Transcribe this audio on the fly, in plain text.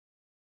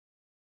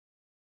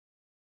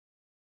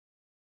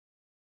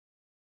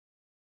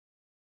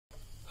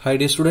Hi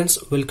dear students,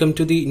 welcome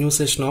to the new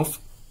session of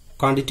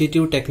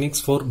Quantitative Techniques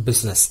for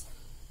Business.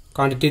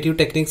 Quantitative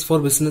Techniques for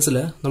Business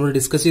നമ്മൾ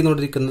discuss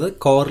ചെയ്തുകൊണ്ടിരിക്കുന്നത്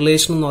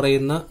correlation എന്ന്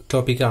പറയുന്ന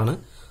ടോപ്പിക്കാണ്.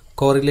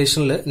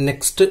 കോറിലേഷനിൽ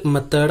next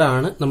method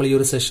ആണ് നമ്മൾ ഈ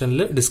ഒരു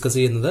സെഷനിൽ ഡിസ്കസ്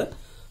ചെയ്യുന്നത്,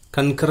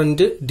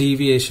 കൺകറന്റ്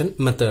ഡീവിയേഷൻ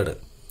മെത്തേഡ്.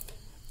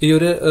 ഈ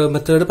ഒരു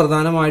മെത്തേഡ്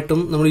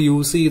പ്രധാനമായിട്ടും നമ്മൾ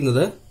യൂസ്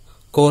ചെയ്യുന്നത്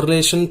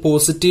കോറിലേഷൻ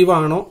പോസിറ്റീവ്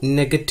ആണോ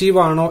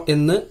നെഗറ്റീവ് ആണോ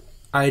എന്ന്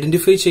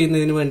ഐഡന്റിഫൈ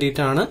ചെയ്യുന്നതിന്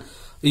വേണ്ടിയിട്ടാണ്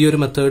ഈ ഒരു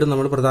മെത്തേഡ്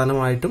നമ്മൾ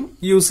പ്രധാനമായിട്ടും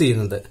യൂസ്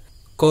ചെയ്യുന്നത്.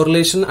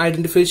 കോറിലേഷൻ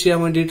ഐഡന്റിഫൈ ചെയ്യാൻ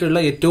വേണ്ടിയിട്ടുള്ള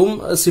ഏറ്റവും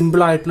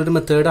സിമ്പിൾ ആയിട്ടുള്ള ഒരു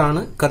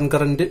മെത്തേഡാണ്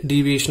കൺകറന്റ്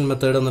ഡീവിയേഷൻ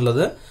മെത്തേഡ്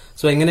എന്നുള്ളത്.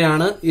 സോ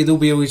എങ്ങനെയാണ് ഇത്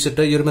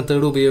ഉപയോഗിച്ചിട്ട്, ഈ ഒരു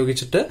മെത്തേഡ്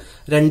ഉപയോഗിച്ചിട്ട്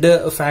രണ്ട്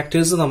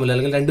ഫാക്ടേഴ്സ് തമ്മിൽ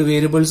അല്ലെങ്കിൽ രണ്ട്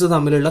വേരിയബിൾസ്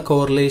തമ്മിലുള്ള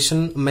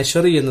കോറിലേഷൻ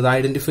മെഷർ ചെയ്യുന്നത്,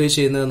 ഐഡന്റിഫൈ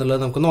ചെയ്യുന്നത്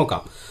എന്നുള്ളത് നമുക്ക്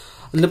നോക്കാം.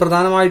 അതിൽ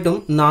പ്രധാനമായിട്ടും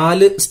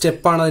 4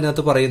 സ്റ്റെപ്പാണ്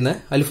അതിനകത്ത് പറയുന്നത്.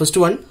 അതിൽ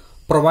first one,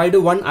 provide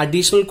one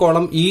additional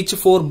column each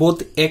for both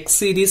X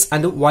series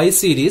and Y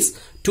series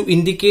to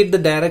indicate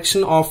the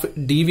direction of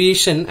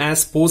deviation as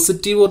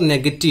positive or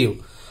negative.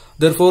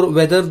 Therefore,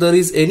 whether there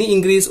is any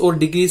increase or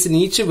decrease in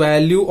each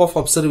value of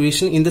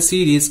observation in the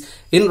series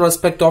in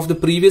respect of the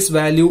previous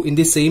value in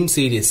the same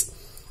series.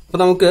 അപ്പോൾ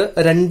നമുക്ക്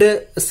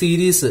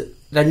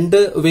രണ്ട്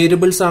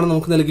variables ആണ്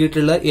നമുക്ക്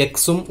നൽകിയിട്ടുള്ളത്,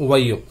 എക്സും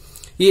വൈയും.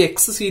 ഈ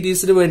X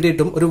സീരീസിന്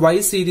വേണ്ടിയിട്ടും ഒരു വൈ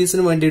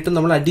സീരീസിന് വേണ്ടിയിട്ടും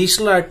നമ്മൾ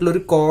അഡീഷണൽ ആയിട്ടുള്ള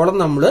ഒരു കോളം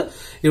നമ്മൾ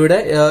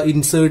ഇവിടെ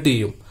ഇൻസേർട്ട്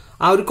ചെയ്യും.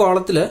 ആ ഒരു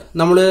കോളത്തില്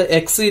നമ്മൾ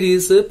എക്സ്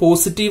സീരീസ്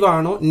പോസിറ്റീവ്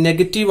ആണോ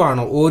നെഗറ്റീവ്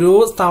ആണോ, ഓരോ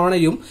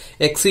തവണയും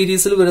എക്സ്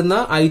സീരീസിൽ വരുന്ന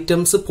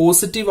ഐറ്റംസ്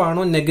പോസിറ്റീവ്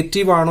ആണോ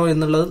നെഗറ്റീവ് ആണോ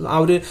എന്നുള്ളത് ആ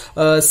ഒരു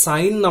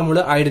സൈൻ നമ്മൾ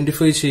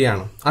ഐഡന്റിഫൈ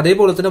ചെയ്യാണ്.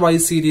 അതേപോലെ തന്നെ വൈ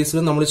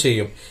സീരീസിലും നമ്മൾ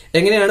ചെയ്യും.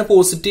 എങ്ങനെയാണ്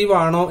പോസിറ്റീവ്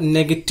ആണോ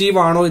നെഗറ്റീവ്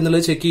ആണോ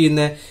എന്നുള്ളത് ചെക്ക്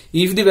ചെയ്യുന്നത്?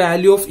 If the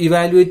value of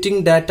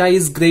evaluating data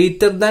is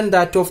greater than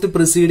that of the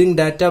preceding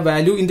data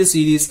value in the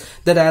series,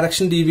 the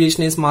direction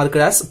deviation is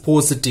marked as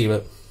positive.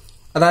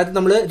 അതായത്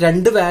നമ്മൾ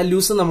രണ്ട്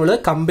വാല്യൂസ് നമ്മൾ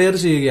കമ്പയർ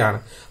ചെയ്യുകയാണ്.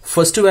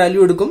 ഫസ്റ്റ് വാല്യൂ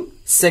എടുക്കും,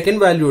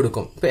 second value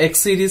എടുക്കും. ഇപ്പൊ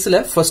X സീരീസിലെ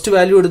first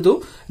value എടുത്തു,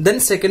 ദെൻ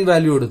സെക്കൻഡ്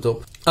വാല്യൂ എടുത്തു.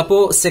 അപ്പോ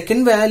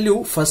second value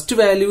first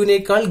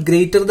വാല്യൂവിനേക്കാൾ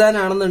greater than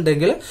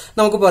ആണെന്നുണ്ടെങ്കിൽ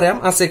നമുക്ക് പറയാം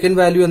ആ സെക്കൻഡ്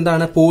വാല്യൂ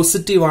എന്താണ്,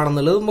 പോസിറ്റീവ്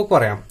ആണെന്നുള്ളത് നമുക്ക്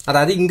പറയാം.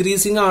 അതായത്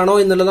ഇൻക്രീസിംഗ് ആണോ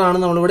എന്നുള്ളതാണ്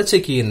നമ്മളിവിടെ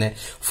ചെക്ക് ചെയ്യുന്നത്.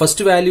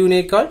 ഫസ്റ്റ്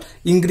വാല്യൂവിനേക്കാൾ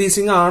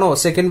ഇൻക്രീസിംഗ് ആണോ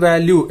സെക്കൻഡ്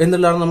വാല്യൂ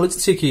എന്നുള്ളതാണ് നമ്മൾ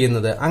ചെക്ക്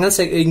ചെയ്യുന്നത്. അങ്ങനെ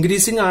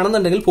ഇൻക്രീസിംഗ്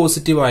ആണെന്നുണ്ടെങ്കിൽ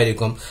പോസിറ്റീവ്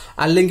ആയിരിക്കും.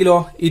 അല്ലെങ്കിലോ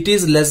it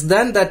is less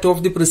than that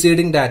of the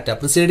preceding data,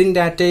 preceding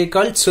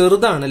ഡാറ്റയേക്കാൾ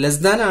ചെറുതാണ്,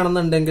 ലെസ് ദാൻ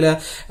ആണെന്നുണ്ടെങ്കിൽ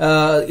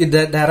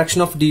direction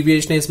of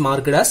deviation is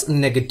marked as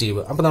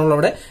negative. അപ്പൊ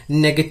നമ്മളവിടെ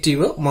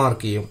നെഗറ്റീവ്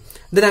മാർക്ക് ചെയ്യും.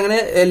 ഇതിനങ്ങനെ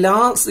എല്ലാ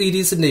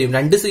സീരീസിന്റെയും,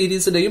 രണ്ട്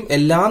സീരീസിന്റെയും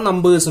എല്ലാ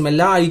നമ്പേഴ്സും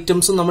എല്ലാ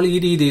ഐറ്റംസും നമ്മൾ ഈ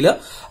രീതിയിൽ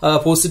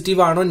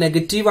പോസിറ്റീവ് ആണോ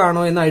നെഗറ്റീവ്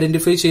ആണോ എന്ന്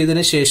ഐഡന്റിഫൈ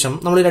ചെയ്തതിന് ശേഷം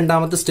നമ്മൾ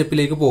രണ്ടാമത്തെ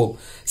സ്റ്റെപ്പിലേക്ക് പോകും.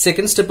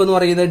 സെക്കൻഡ് സ്റ്റെപ്പ് എന്ന്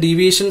പറയുന്നത്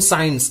deviation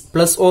signs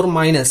plus or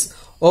minus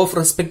of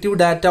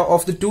respective data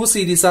of the two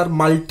series R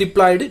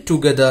multiplied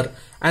together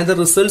and the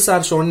results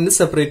are shown in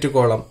separate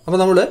column. അപ്പൊ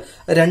നമ്മൾ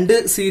രണ്ട്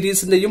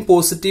സീരീസിന്റെയും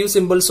പോസിറ്റീവ്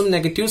സിമ്പിൾസും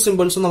നെഗറ്റീവ്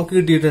സിമ്പിൾസും നമുക്ക്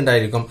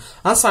കിട്ടിയിട്ടുണ്ടായിരിക്കും.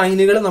 ആ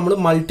സൈനുകൾ നമ്മൾ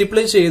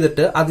മൾട്ടിപ്ലൈ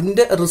ചെയ്തിട്ട്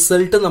അതിന്റെ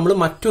റിസൾട്ട് നമ്മൾ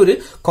മറ്റൊരു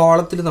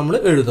കോളത്തിൽ നമ്മൾ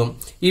എഴുതും.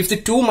 If the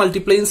two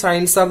multiplying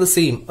signs are the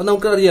same, അത്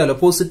നമുക്ക് അറിയാലോ,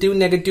 പോസിറ്റീവും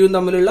നെഗറ്റീവും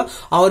തമ്മിലുള്ള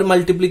ആ ഒരു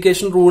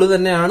മൾട്ടിപ്ലിക്കേഷൻ റൂള്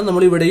തന്നെയാണ്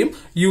നമ്മൾ ഇവിടെയും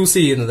യൂസ്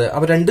ചെയ്യുന്നത്.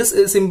 അപ്പൊ രണ്ട്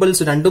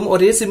സിമ്പിൾസ്, രണ്ടും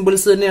ഒരേ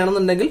സിമ്പിൾസ്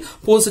തന്നെയാണെന്നുണ്ടെങ്കിൽ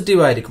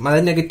പോസിറ്റീവ് ആയിരിക്കും.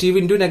 അതായത് നെഗറ്റീവ്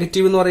ഇൻറ്റു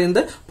നെഗറ്റീവ് എന്ന്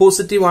പറയുന്നത്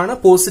പോസിറ്റീവ് ആണ്,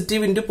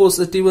 പോസിറ്റീവ് ഇൻറ്റു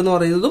പോസിറ്റീവ് എന്ന്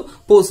പറയുന്നതും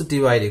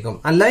പോസിറ്റീവ് ആയിരിക്കും.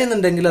 അല്ല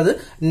എന്നുണ്ടെങ്കിൽ അത്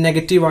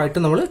നെഗറ്റീവ് ആയിട്ട്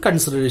നമ്മൾ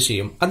കൺസിഡർ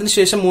ചെയ്യും.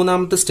 അതിനുശേഷം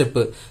മൂന്നാമത്തെ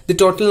step, the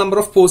total number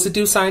of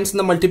positive signs in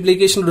the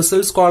multiplication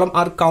results column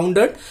R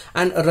counted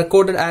and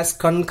recorded as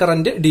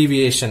concurrent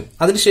deviation.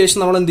 അതിനുശേഷം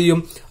നമ്മൾ എന്ത് ചെയ്യും,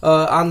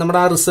 നമ്മുടെ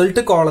ആ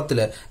റിസൾട്ട്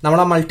കോളത്തില്,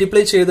 നമ്മൾ ആ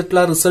മൾട്ടിപ്ലൈ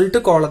ചെയ്തിട്ടുള്ള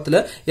റിസൾട്ട്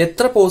കോളത്തില്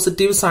എത്ര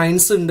പോസിറ്റീവ്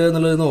സൈൻസ് ഉണ്ട്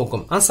എന്നുള്ളത്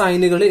നോക്കും. ആ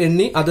സൈനുകൾ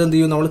എണ്ണി അത് എന്ത്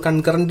ചെയ്യും, നമ്മൾ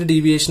കൺകറന്റ്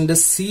ഡീവിയേഷന്റെ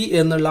സി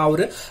എന്നുള്ള ആ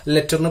ഒരു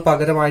ലെറ്ററിന്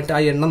പകരമായിട്ട്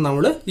ആ എണ്ണം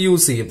നമ്മൾ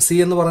യൂസ് ചെയ്യും. സി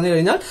എന്ന് പറഞ്ഞു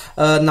കഴിഞ്ഞാൽ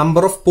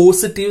number of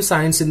positive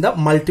signs in the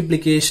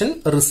multiplication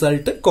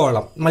result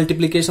column.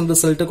 Multiplication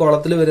result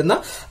കോളത്തിൽ വരുന്ന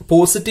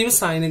പോസിറ്റീവ്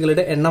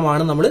സൈനുകളുടെ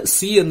എണ്ണമാണ് നമ്മൾ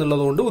സി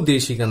എന്നുള്ളത് കൊണ്ട്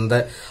ഉദ്ദേശിക്കുന്നത്.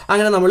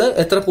 അങ്ങനെ നമ്മൾ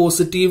എത്ര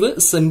പോസിറ്റീവ്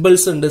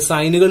സിമ്പിൾസ് ഉണ്ട്,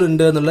 സൈനുകൾ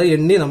ഉണ്ട് എന്നുള്ള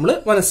എണ്ണി നമ്മൾ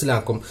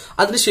മനസ്സിലാക്കും.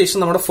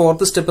 അതിനുശേഷം നമ്മുടെ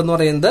ഫോർത്ത് സ്റ്റെപ്പ് എന്ന്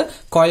പറയുന്നത്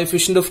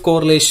coefficient of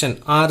correlation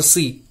RC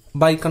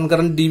by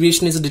concurrent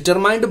deviation is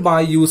determined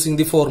by using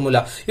the formula.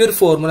 ഈ ഒരു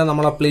ഫോർമുല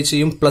നമ്മൾ അപ്ലൈ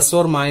ചെയ്യും. Plus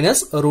or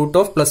minus root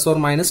of plus or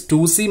minus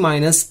 2c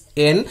minus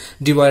n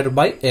divided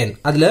by n.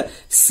 അതില്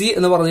c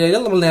എന്ന് പറഞ്ഞു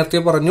കഴിഞ്ഞാൽ നമ്മൾ നേരത്തെ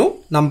പറഞ്ഞു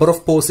number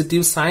of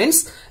positive signs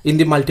in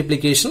the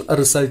multiplication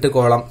result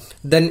column.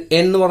 Then n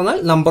എന്ന്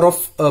പറഞ്ഞാൽ number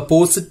of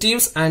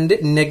positives and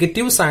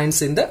negative signs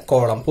in the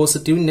column.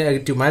 Positive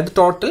negative, അതായത്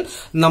ടോട്ടൽ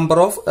നമ്പർ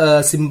ഓഫ്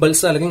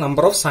സിമ്പിൾസ് അല്ലെങ്കിൽ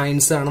നമ്പർ ഓഫ്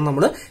സൈൻസ് ആണ്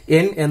നമ്മൾ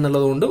n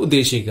എന്നുള്ളത് കൊണ്ട്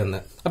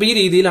ഉദ്ദേശിക്കുന്നത്. അപ്പൊ ഈ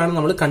രീതിയിലാണ്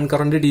നമ്മൾ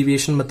കൺകറന്റ്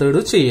ഡീവിയേഷൻ മെത്തേഡ്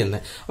ചെയ്യുന്നത്.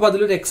 അപ്പൊ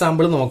അതിലൊരു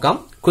എക്സാമ്പിൾ നോക്കാം.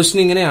 ക്വസ്റ്റ്യൻ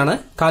ഇങ്ങനെയാണ്,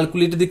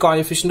 calculate the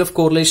coefficient of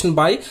correlation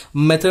by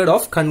method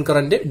of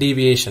concurrent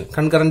deviation.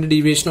 Concurrent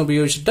deviation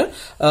ഉപയോഗിച്ചിട്ട്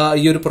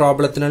ഈ ഒരു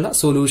പ്രോബ്ലത്തിനുള്ള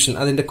സൊല്യൂഷൻ,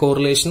 അതിന്റെ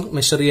കോറിലേഷൻ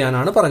മെഷർ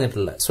ചെയ്യാനാണ്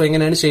പറഞ്ഞിട്ടുള്ളത്. സോ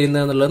എങ്ങനെയാണ്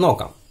ചെയ്യുന്നത് എന്നുള്ളത്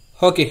നോക്കാം.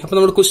 ഓക്കെ, അപ്പൊ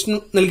നമ്മൾ ക്വസ്റ്റ്യൻ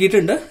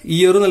നൽകിയിട്ടുണ്ട്,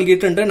 ഇയർ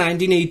നൽകിയിട്ടുണ്ട്.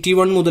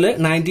 1981 മുതൽ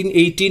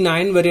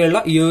 1989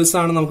 വരെയുള്ള ഇയേഴ്സ്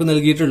ആണ് നമുക്ക്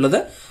നൽകിയിട്ടുള്ളത്.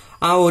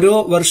 ആ ഓരോ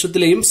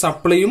വർഷത്തിലെയും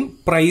സപ്ലൈയും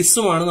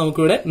പ്രൈസുമാണ്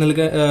നമുക്കിവിടെ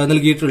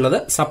നൽകിയിട്ടുള്ളത്.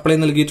 സപ്ലൈ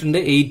നൽകിയിട്ടുണ്ട്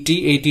 80,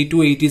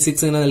 82,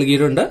 86 ഇങ്ങനെ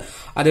നൽകിയിട്ടുണ്ട്.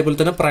 അതേപോലെ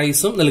തന്നെ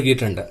പ്രൈസും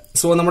നൽകിയിട്ടുണ്ട്.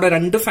 സോ നമ്മുടെ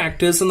രണ്ട്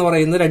ഫാക്ടേഴ്സ് എന്ന്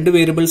പറയുന്നത്, രണ്ട്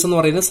വേരിയബിൾസ് എന്ന്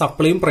പറയുന്നത്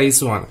സപ്ലൈയും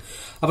പ്രൈസുമാണ്.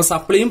 അപ്പൊ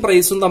സപ്ലൈയും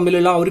പ്രൈസും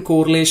തമ്മിലുള്ള ആ ഒരു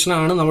കോറിലേഷൻ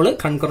ആണ് നമ്മൾ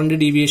കൺകറന്റ്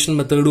ഡീവിയേഷൻ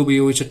മെത്തേഡ്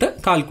ഉപയോഗിച്ചിട്ട്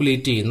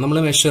കാൽക്കുലേറ്റ് ചെയ്യുന്നത്, നമ്മൾ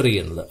മെഷർ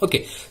ചെയ്യുന്നത്. ഓക്കെ,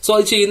 സോ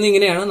അത് ചെയ്യുന്നത്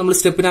ഇങ്ങനെയാണ്. നമ്മൾ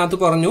സ്റ്റെപ്പിനകത്ത്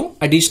പറഞ്ഞു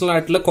അഡീഷണൽ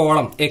ആയിട്ടുള്ള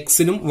കോളം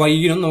എക്സിനും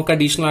വൈനും നമുക്ക്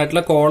അഡീഷണൽ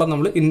ആയിട്ടുള്ള കോളം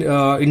നമ്മൾ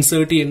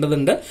ഇൻസേർട്ട്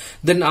ചെയ്യേണ്ടതുണ്ട്.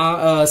 ദെൻ ആ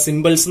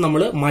സിമ്പിൾസ്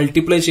നമ്മൾ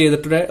മൾട്ടിപ്ലൈ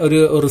ചെയ്തിട്ട്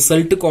ഒരു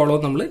റിസൾട്ട്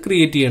കോളം നമ്മൾ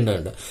ക്രിയേറ്റ്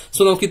ചെയ്യേണ്ടതുണ്ട്.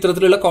 സോ നമുക്ക്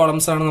ഇത്തരത്തിലുള്ള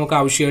കോളംസ് ആണ് നമുക്ക്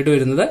ആവശ്യമായിട്ട്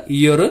വരുന്നത്.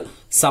 Year,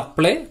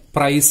 supply,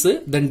 price,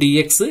 then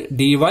DX,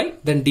 DY,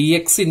 then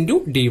DX into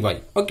DY.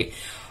 Okay,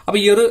 അപ്പൊ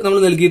ഇയർ നമ്മൾ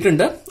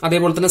നൽകിയിട്ടുണ്ട്.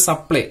 അതേപോലെ തന്നെ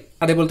സപ്ലൈ,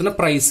 അതേപോലെ തന്നെ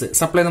പ്രൈസ്.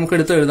 സപ്ലൈ നമുക്ക്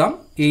എടുത്ത് എഴുതാം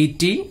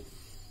 80,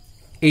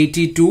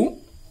 82,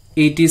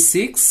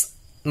 86,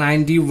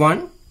 91,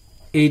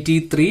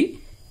 83,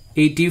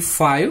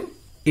 85,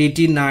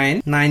 89,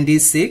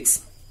 96,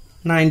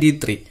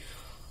 93.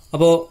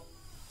 അപ്പോ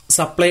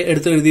സപ്ലൈ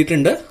എടുത്ത്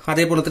എഴുതിയിട്ടുണ്ട്.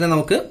 അതേപോലെ തന്നെ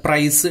നമുക്ക്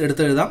പ്രൈസ്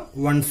എടുത്ത് എഴുതാം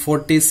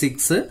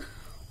 146,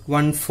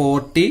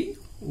 140,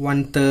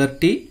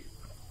 130,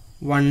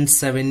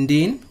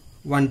 117,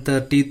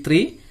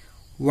 133,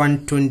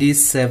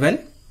 127,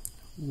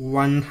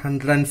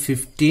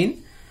 115,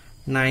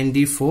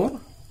 94,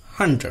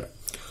 100.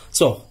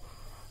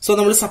 സോ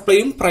നമ്മൾ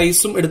സപ്ലൈയും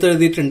പ്രൈസും എടുത്ത്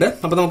എഴുതിയിട്ടുണ്ട്.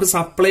 അപ്പൊ നമുക്ക്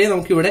സപ്ലൈ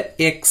നമുക്ക് ഇവിടെ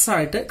എക്സ്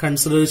ആയിട്ട്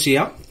കൺസിഡർ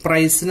ചെയ്യാം,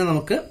 പ്രൈസിനെ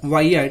നമുക്ക്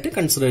വൈ ആയിട്ട്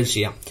കൺസിഡർ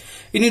ചെയ്യാം.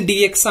 ഇനി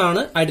DX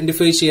ആണ്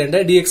ഐഡന്റിഫൈ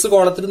ചെയ്യേണ്ടത്. DX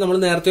കോളത്തിൽ നമ്മൾ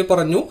നേരത്തെ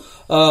പറഞ്ഞു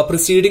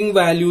പ്രിസീഡിംഗ്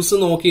വാല്യൂസ്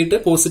നോക്കിയിട്ട്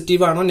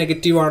പോസിറ്റീവ് ആണോ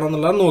നെഗറ്റീവ് ആണോ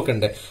എന്നുള്ളത്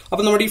നോക്കണ്ടേ.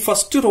 അപ്പൊ നമ്മുടെ ഈ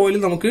ഫസ്റ്റ് റോയിൽ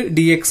നമുക്ക്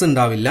DX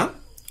ഉണ്ടാവില്ല.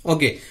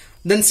 ഓക്കെ,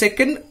 ദെൻ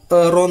സെക്കൻഡ്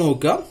റോ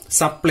നോക്കുക.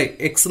 സപ്ലൈ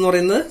എക്സ് എന്ന്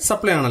പറയുന്നത്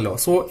സപ്ലൈ ആണല്ലോ.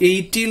 സോ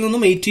 80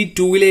 നിന്നും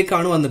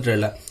 82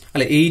 വന്നിട്ടുള്ളത്,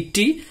 അല്ലെ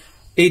 80,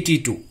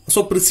 82. സോ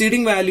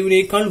പ്രിസീഡിംഗ്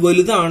വാല്യൂവിനേക്കാൾ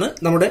വലുതാണ്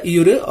നമ്മുടെ ഈ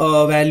ഒരു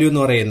വാല്യൂ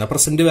എന്ന് പറയുന്നത്,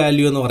 പ്രസന്റ്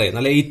വാല്യൂ എന്ന്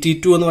പറയുന്നത്, അല്ലെ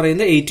 82 എന്ന്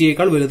പറയുന്നത്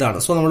 80യേക്കാൾ വലുതാണ്.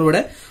 സോ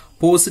നമ്മളിവിടെ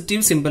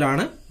പോസിറ്റീവ് സിമ്പിൾ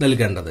ആണ്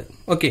നൽകേണ്ടത്.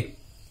 ഓക്കെ,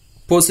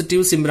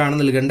 പോസിറ്റീവ് സിമ്പിൾ ആണ്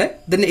നൽകേണ്ടത്.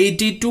 ദെൻ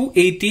 82,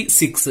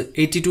 86,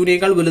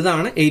 82നേക്കാൾ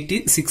വലുതാണ്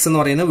 86 എന്ന്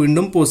പറയുന്നത്,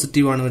 വീണ്ടും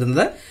പോസിറ്റീവ് ആണ്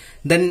വരുന്നത്.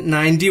 ദെൻ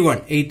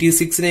 91,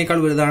 86നേക്കാൾ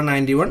വലുതാണ്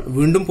 91,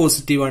 വീണ്ടും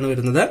പോസിറ്റീവ് ആണ്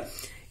വരുന്നത്.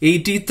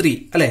 83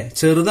 അല്ലെ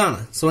ചെറുതാണ്,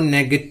 സോ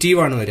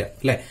നെഗറ്റീവ് ആണ് വരിക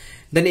അല്ലെ.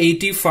 ദെൻ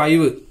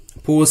 85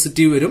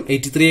 പോസിറ്റീവ് വരും.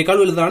 83യേക്കാൾ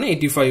വലുതാണ്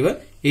 85,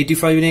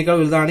 85നേക്കാൾ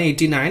വലുതാണ്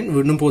 89,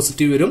 വീണ്ടും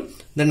പോസിറ്റീവ് വരും.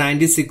 ദെൻ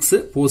 96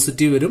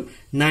 പോസിറ്റീവ് വരും,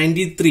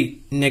 93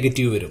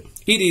 നെഗറ്റീവ് വരും.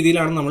 ഈ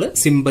രീതിയിലാണ് നമ്മൾ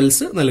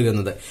സിമ്പിൾസ്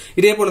നൽകുന്നത്.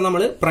 ഇതേപോലെ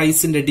നമ്മൾ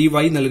പ്രൈസിന്റെ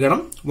DY നൽകണം.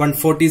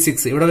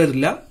 146 ഇവിടെ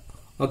വരില്ല.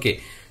 ഓക്കെ,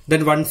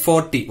 ദെൻ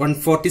 140,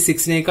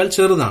 146നേക്കാൾ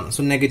ചെറുതാണ്,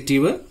 സോ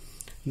നെഗറ്റീവ്.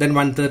 ദെൻ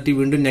 130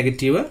 വീണ്ടും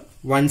നെഗറ്റീവ്.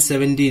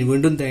 117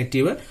 വീണ്ടും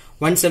നെഗറ്റീവ്.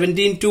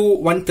 117 to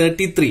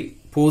 133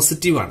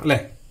 പോസിറ്റീവ് ആണ് അല്ലെ.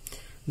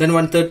 ദെൻ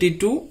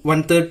 132,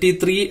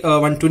 133,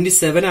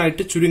 127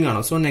 ആയിട്ട്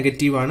ചുരുങ്ങാണ്, സോ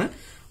നെഗറ്റീവ് ആണ്,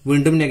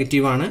 വീണ്ടും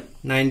നെഗറ്റീവ് ആണ്.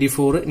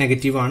 94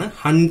 നെഗറ്റീവ് ആണ്.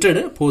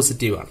 100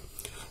 പോസിറ്റീവ് ആണ്.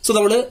 സോ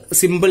നമ്മൾ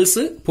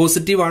സിമ്പിൾസ്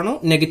പോസിറ്റീവ് ആണോ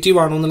നെഗറ്റീവ്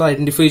ആണോ എന്നുള്ളത്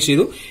ഐഡന്റിഫൈ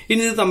ചെയ്തു.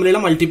 ഇനി ഇത് തമ്മിലുള്ള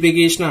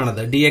മൾട്ടിപ്ലിക്കേഷൻ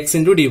ആണത്, DX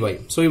ഇൻറ്റു DY.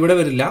 സോ ഇവിടെ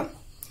വരില്ല.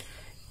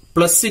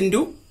 പ്ലസ്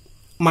ഇൻറ്റു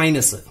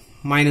മൈനസ്,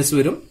 മൈനസ്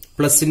വരും.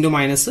 Plus into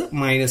minus,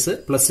 minus,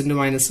 plus into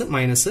minus,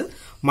 minus,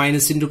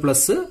 minus into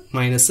plus,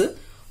 minus,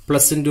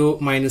 plus into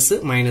minus,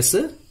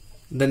 minus,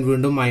 then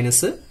വീണ്ടും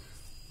minus,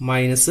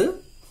 minus,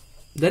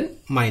 then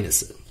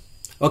minus.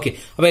 Okay,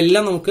 അപ്പൊ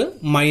എല്ലാം നമുക്ക്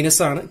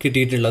minus ആണ്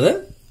കിട്ടിയിട്ടുള്ളത്.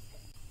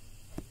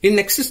 ഇനി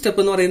നെക്സ്റ്റ് സ്റ്റെപ്പ്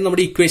എന്ന് പറയുന്നത്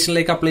നമ്മുടെ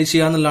ഇക്വേഷനിലേക്ക് അപ്ലൈ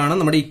ചെയ്യുക എന്നുള്ളതാണ്.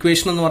 നമ്മുടെ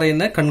ഇക്വേഷൻ എന്ന്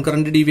പറയുന്നത്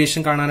കൺകറന്റ്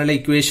ഡീവിയേഷൻ കാണാനുള്ള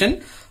equation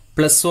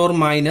plus or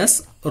minus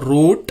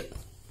root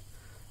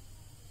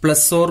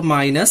plus or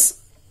minus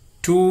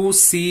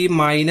 2C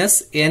minus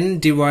n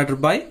divided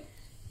by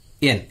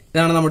n.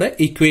 ഇതാണ് നമ്മുടെ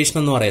ഇക്വേഷൻ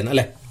എന്ന് പറയുന്നത്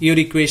അല്ലെ. ഈ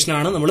ഒരു ഇക്വേഷൻ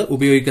ആണ് നമ്മൾ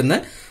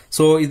ഉപയോഗിക്കുന്നത്.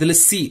 സോ ഇതിൽ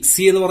സി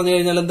എന്ന് പറഞ്ഞു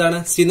കഴിഞ്ഞാൽ എന്താണ്?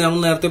 സി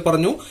നമ്മൾ നേരത്തെ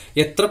പറഞ്ഞു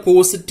എത്ര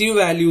പോസിറ്റീവ്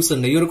വാല്യൂസ്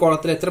ഉണ്ട്, ഈ ഒരു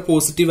കോളത്തിൽ എത്ര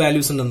പോസിറ്റീവ്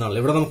വാല്യൂസ് ഉണ്ടെന്നാണ്.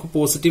 ഇവിടെ നമുക്ക്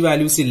പോസിറ്റീവ്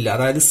വാല്യൂസ് ഇല്ല,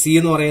 അതായത് സി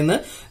എന്ന് പറയുന്നത്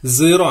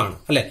 0 ആണ്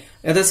അല്ലെ.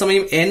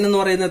 അതേസമയം എൻ എന്ന്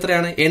പറയുന്നത്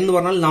എത്രയാണ്? എൻ എന്ന്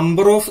പറഞ്ഞാൽ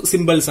നമ്പർ ഓഫ്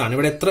സിമ്പിൾസ് ആണ്.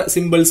 ഇവിടെ എത്ര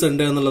സിമ്പിൾസ്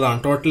ഉണ്ട് എന്നുള്ളതാണ്,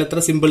 ടോട്ടൽ എത്ര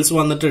സിമ്പിൾസ്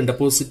വന്നിട്ടുണ്ട്,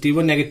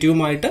 പോസിറ്റീവും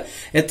നെഗറ്റീവുമായിട്ട്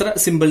എത്ര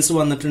സിമ്പിൾസ്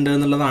വന്നിട്ടുണ്ട്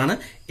എന്നുള്ളതാണ്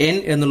എൻ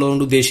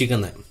എന്നുള്ളതുകൊണ്ട്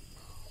ഉദ്ദേശിക്കുന്നത്.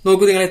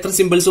 നോക്കൂ നിങ്ങൾ എത്ര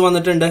സിമ്പിൾസ്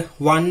വന്നിട്ടുണ്ട്.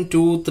 1,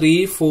 2, 3,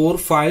 4,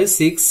 5,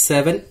 6,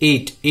 7,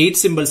 8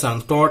 സിമ്പിൾസ് ആണ്.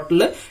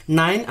 ടോട്ടൽ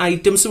 9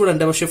 ഐറ്റംസ് ഇവിടെ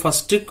ഉണ്ട്. പക്ഷെ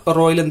ഫസ്റ്റ്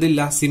റോയിൽ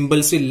എന്തില്ല,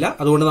 സിമ്പിൾസ് ഇല്ല.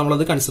 അതുകൊണ്ട്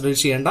നമ്മളത് കൺസിഡർ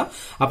ചെയ്യേണ്ട.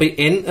 അപ്പൊ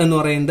n എന്ന്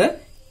പറയുന്നത്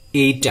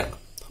 8 ആണ്.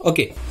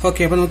 ഓക്കെ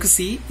അപ്പൊ നമുക്ക്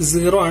സി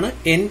 0 ആണ്,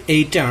 n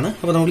 8 ആണ്.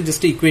 അപ്പൊ നമ്മൾ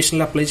ജസ്റ്റ്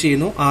ഇക്വേഷനിൽ അപ്ലൈ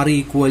ചെയ്യുന്നു. R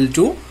equal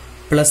two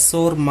plus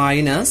or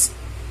minus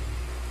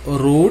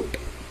root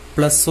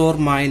plus or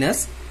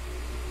minus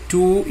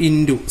 2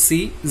 into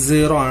C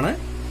 0 ആണ്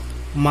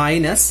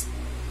മൈനസ്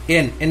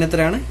n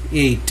എത്രയാണ്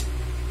 8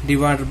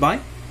 ഡിവൈഡഡ് ബൈ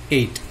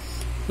 8.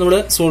 നമ്മൾ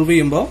സോൾവ്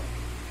ചെയ്യുമ്പോൾ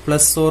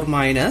plus or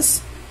minus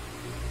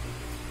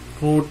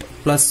root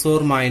plus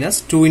or minus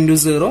 2 into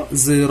 0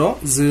 0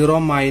 0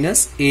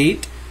 minus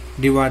 8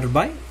 divided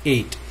by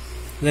 8.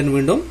 Then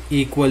വീണ്ടും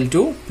equal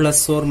two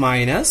plus or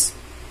minus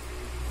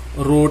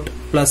root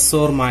plus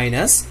or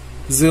minus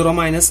 0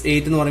 minus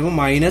 8 എന്ന് പറയുമ്പോൾ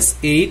minus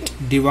 8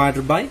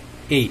 divided by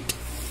 8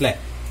 അല്ലെ.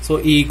 So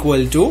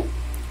equal two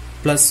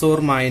plus or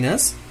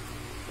minus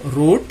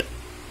root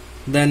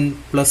then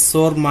plus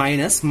or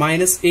minus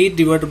 -8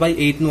 divide by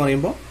 8 എന്ന്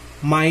പറയുമ്പോൾ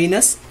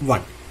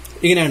 -1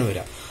 ഇങ്ങനെയാണ്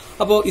വരിക.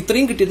 അപ്പോൾ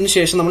ഇത്രയും കിട്ടിയതിന്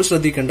ശേഷം നമ്മൾ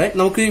ശ്രദ്ധിക്കേണ്ടത്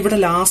നമുക്ക് ഇവിടെ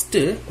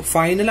ലാസ്റ്റ്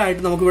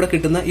ഫൈനലായിട്ട് നമുക്ക് ഇവിടെ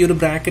കിട്ടുന്ന ഈ ഒരു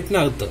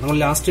ബ്രാക്കറ്റിനകത്ത് നമ്മൾ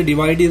ലാസ്റ്റ്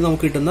ഡിവൈഡ് ചെയ്ത്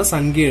നമുക്ക് കിട്ടുന്ന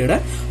സംഖ്യയുടെ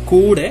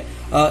കൂടെ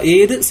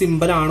ഏത്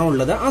സിമ്പലാണോ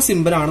ഉള്ളത് ആ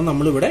സിമ്പലാണ്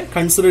നമ്മൾ ഇവിടെ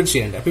കൺസിഡർ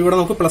ചെയ്യേണ്ടത്. അപ്പൊ ഇവിടെ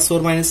നമുക്ക് പ്ലസ്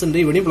ഓർ മൈനസ് ഉണ്ട്,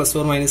 ഇവിടെയും പ്ലസ്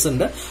ഓർ മൈനസ്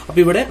ഉണ്ട്. അപ്പൊ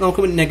ഇവിടെ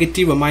നമുക്ക്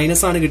നെഗറ്റീവ്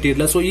മൈനസ് ആണ്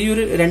കിട്ടിയിട്ടുള്ളത്. സോ ഈ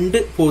ഒരു രണ്ട്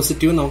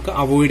പോസിറ്റീവ് നമുക്ക്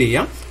അവോയ്ഡ്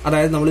ചെയ്യാം.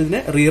 അതായത് നമ്മൾ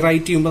ഇതിനെ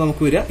റീറൈറ്റ് ചെയ്യുമ്പോൾ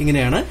നമുക്ക് വരിക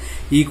ഇങ്ങനെയാണ്,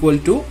 equal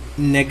to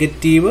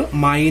negative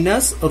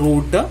minus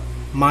root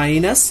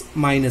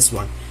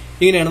 -1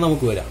 ഇങ്ങനെയാണ്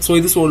നമുക്ക് വരിക. സോ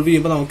ഇത് സോൾവ്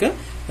ചെയ്യുമ്പോൾ നമുക്ക്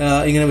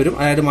ഇങ്ങനെ വരും.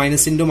 അതായത്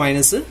മൈനസ് ഇൻറ്റു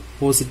മൈനസ്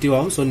പോസിറ്റീവ്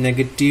ആവും. സോ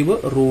നെഗറ്റീവ്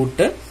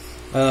റൂട്ട്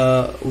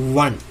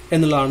 1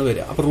 എന്നുള്ളതാണ്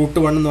വരിക. അപ്പൊ റൂട്ട്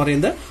 1 എന്ന്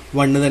പറയുന്നത്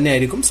 1 തന്നെ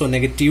ആയിരിക്കും. സോ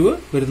നെഗറ്റീവ്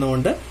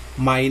വരുന്നതുകൊണ്ട്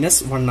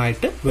 -1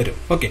 ആയിട്ട് വരും.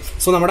 ഓക്കെ,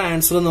 സോ നമ്മുടെ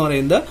ആൻസർ എന്ന്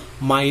പറയുന്നത്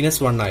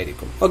 -1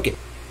 ആയിരിക്കും. ഓക്കെ,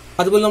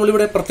 അതുപോലെ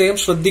നമ്മളിവിടെ പ്രത്യേകം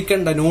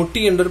ശ്രദ്ധിക്കേണ്ട നോട്ട്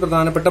ചെയ്യേണ്ട ഒരു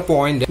പ്രധാനപ്പെട്ട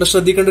പോയിന്റ്,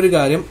 ശ്രദ്ധിക്കേണ്ട ഒരു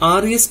കാര്യം,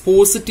 R is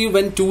positive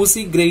when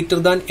 2C greater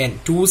than N.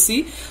 2C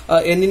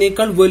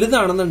N-നേക്കാൾ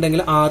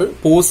വലുതാണെന്നുണ്ടെങ്കിൽ R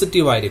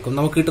positive ആയിരിക്കും.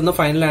 നമുക്ക് കിട്ടുന്ന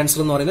ഫൈനൽ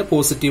ആൻസർ എന്ന് പറയുന്നത്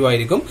പോസിറ്റീവ്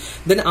ആയിരിക്കും.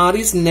 Then R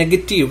is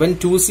negative when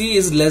 2C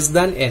is less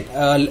than N.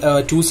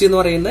 2C എന്ന്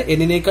പറയുന്നത്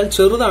N-നേക്കാൾ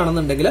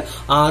ചെറുതാണെന്നുണ്ടെങ്കിൽ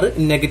R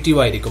നെഗറ്റീവ്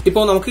ആയിരിക്കും.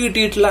 ഇപ്പോൾ നമുക്ക്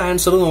കിട്ടിയിട്ടുള്ള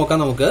ആൻസർ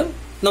നോക്കാം.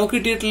 നമുക്ക്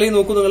കിട്ടിയിട്ടുള്ള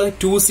നോക്കൂ നിങ്ങൾ,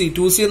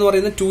 2C എന്ന്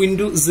പറയുന്നത് 2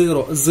 into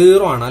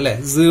 0 ആണ് അല്ലെ.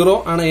 0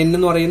 ആണ്, N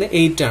എന്ന് പറയുന്നത്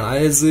 8 ആണ്.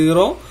 അതായത്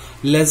 0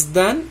 ലെസ്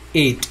ദാൻ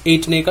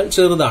 8നേക്കാൾ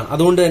ചെറുതാണ്.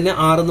 അതുകൊണ്ട് തന്നെ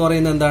R എന്ന്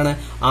പറയുന്നത് എന്താണ്,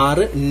 R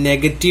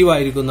നെഗറ്റീവ്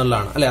ആയിരിക്കും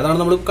എന്നുള്ളതാണ് അല്ലെ. അതാണ്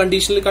നമ്മൾ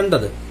കണ്ടീഷനിൽ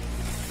കണ്ടത്.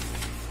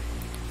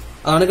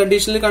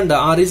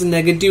 R is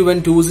negative when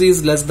 2C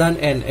is less than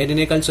N.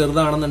 N-നേക്കാൾ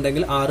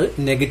ചെറുതാണെന്നുണ്ടെങ്കിൽ R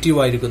negative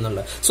ആയിരിക്കും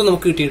എന്നുള്ളത്. സോ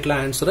നമുക്ക് കിട്ടിയിട്ടുള്ള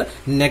ആൻസർ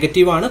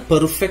നെഗറ്റീവ് ആണ്.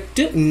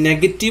 പെർഫെക്റ്റ്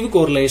നെഗറ്റീവ്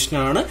കോറിലേഷൻ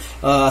ആണ്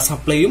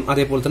സപ്ലൈയും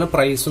അതേപോലെ തന്നെ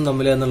പ്രൈസും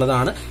തമ്മിൽ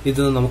എന്നുള്ളതാണ്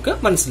ഇതിൽ നിന്ന് നമുക്ക്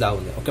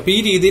മനസ്സിലാവുന്നത്. ഓക്കെ, അപ്പൊ ഈ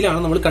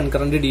രീതിയിലാണ് നമ്മൾ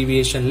കൺകറന്റ്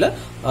ഡീവിയേഷനിൽ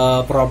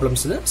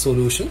പ്രോബ്ലംസിന്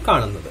സൊല്യൂഷൻ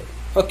കാണുന്നത്.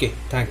 Okay,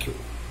 thank you.